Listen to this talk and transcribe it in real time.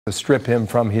to strip him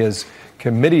from his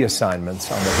committee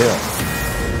assignments on the Hill.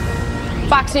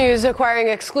 Fox News acquiring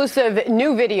exclusive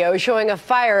new video showing a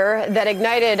fire that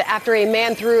ignited after a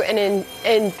man threw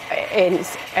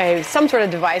some sort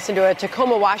of device into a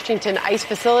Tacoma, Washington ICE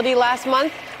facility last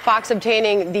month. Fox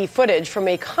obtaining the footage from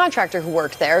a contractor who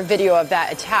worked there. Video of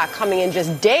that attack coming in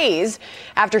just days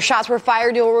after shots were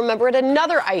fired, you'll remember, at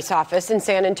another ICE office in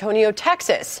San Antonio,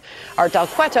 Texas. Art Del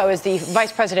Cueto is the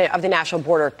vice president of the National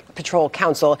Border Patrol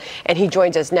Council, and he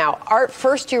joins us now. Art,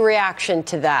 first your reaction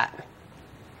to that.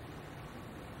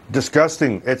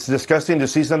 Disgusting. It's disgusting to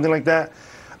see something like that.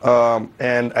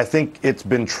 And I think it's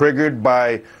been triggered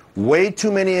by way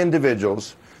too many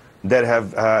individuals that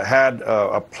have had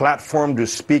a platform to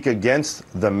speak against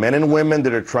the men and women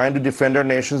that are trying to defend our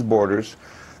nation's borders,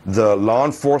 the law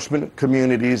enforcement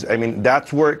communities. I mean,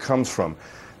 that's where it comes from.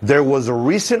 There was a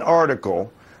recent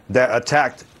article that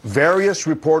attacked various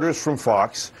reporters from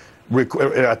Fox,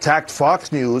 attacked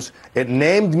Fox News. It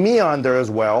named me on there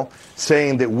as well,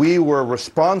 saying that we were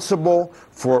responsible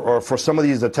for some of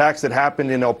these attacks that happened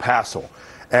in El Paso.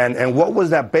 And what was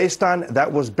that based on?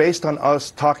 That was based on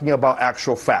us talking about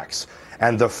actual facts.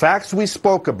 And the facts we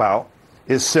spoke about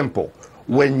is simple.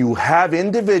 When you have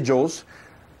individuals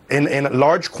in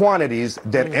large quantities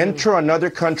that enter another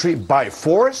country by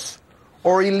force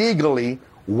or illegally,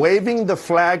 waving the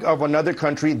flag of another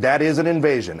country, that is an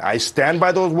invasion. I stand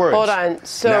by those words. Hold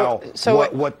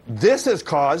on. What this has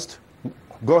caused...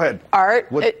 Go ahead.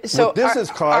 Art, what this has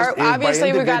caused is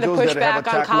obviously we've got to push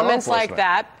back on comments like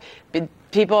that.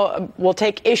 People will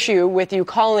take issue with you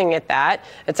calling it that.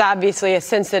 It's obviously a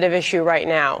sensitive issue right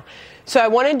now. So I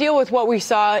want to deal with what we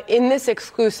saw in this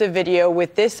exclusive video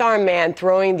with this armed man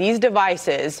throwing these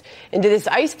devices into this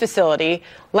ICE facility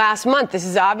last month. This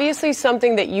is obviously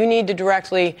something that you need to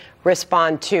directly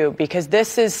respond to, because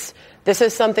this is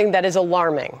something that is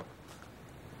alarming.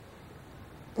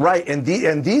 Right, and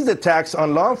these attacks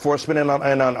on law enforcement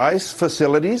and on ICE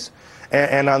facilities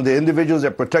and on the individuals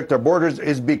that protect our borders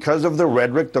is because of the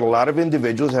rhetoric that a lot of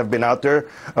individuals have been out there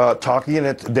talking,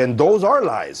 and then those are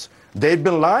lies. They've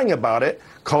been lying about it,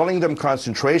 calling them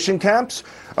concentration camps,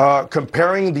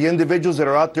 comparing the individuals that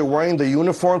are out there wearing the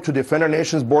uniform to defend our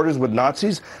nation's borders with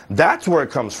Nazis. That's where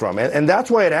it comes from, and that's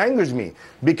why it angers me.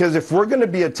 Because if we're going to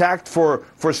be attacked for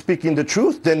speaking the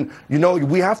truth, then, you know,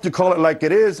 we have to call it like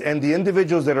it is, and the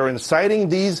individuals that are inciting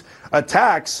these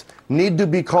attacks need to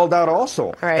be called out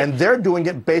also. Right. And they're doing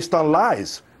it based on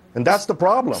lies. And that's the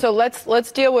problem. So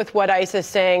let's deal with what ICE is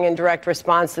saying in direct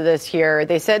response to this here.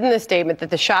 They said in the statement that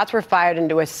the shots were fired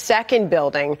into a second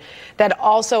building that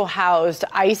also housed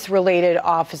ICE-related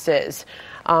offices.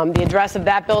 The address of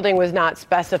that building was not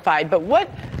specified. But what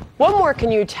more can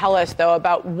you tell us, though,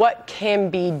 about what can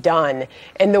be done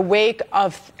in the wake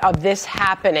of this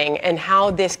happening and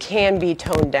how this can be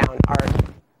toned down, Art?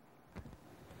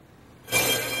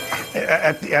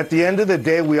 At the end of the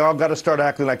day, we all got to start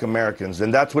acting like Americans,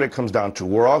 and that's what it comes down to.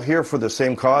 We're all here for the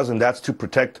same cause, and that's to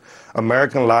protect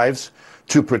American lives,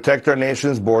 to protect our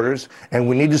nation's borders, and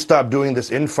we need to stop doing this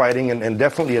infighting and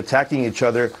definitely attacking each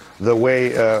other the way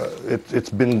it's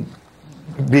been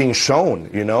being shown,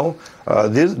 you know.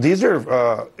 These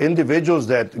are individuals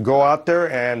that go out there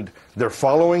and they're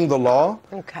following the law.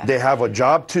 Okay. They have a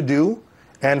job to do,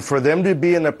 and for them to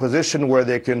be in a position where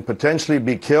they can potentially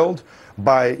be killed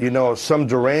by, you know, some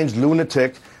deranged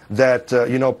lunatic that,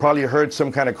 you know, probably heard some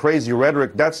kind of crazy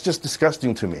rhetoric, that's just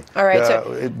disgusting to me. All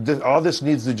right. All this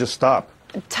needs to just stop.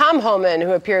 Tom Homan,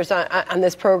 who appears on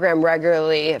this program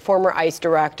regularly, former ICE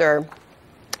director,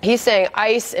 he's saying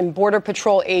ICE and Border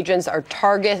Patrol agents are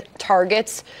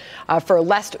targets for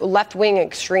left-wing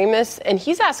extremists. And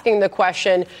he's asking the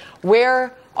question,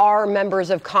 where are members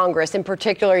of Congress? In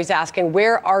particular, he's asking,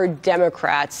 where are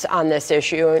Democrats on this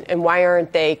issue, and why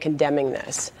aren't they condemning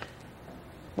this?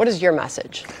 What is your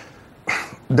message?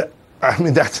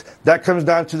 That comes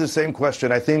down to the same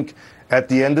question. I think at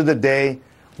the end of the day,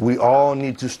 we all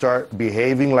need to start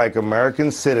behaving like American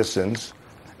citizens,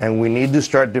 and we need to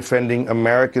start defending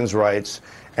Americans' rights.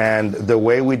 And the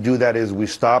way we do that is we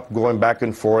stop going back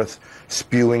and forth,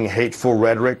 spewing hateful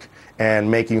rhetoric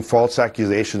and making false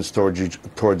accusations towards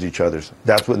each other.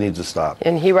 That's what needs to stop.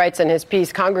 And he writes in his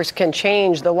piece, Congress can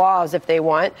change the laws if they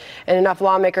want, and enough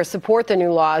lawmakers support the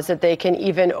new laws that they can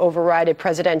even override a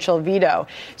presidential veto.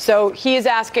 So he is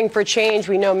asking for change.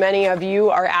 We know many of you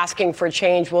are asking for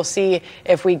change. We'll see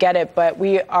if we get it, but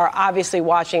we are obviously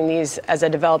watching these as a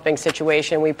developing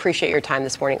situation. We appreciate your time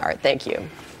this morning, Art. Thank you.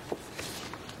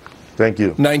 Thank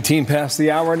you. 19 past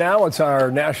the hour now. It's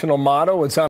our national motto. It's on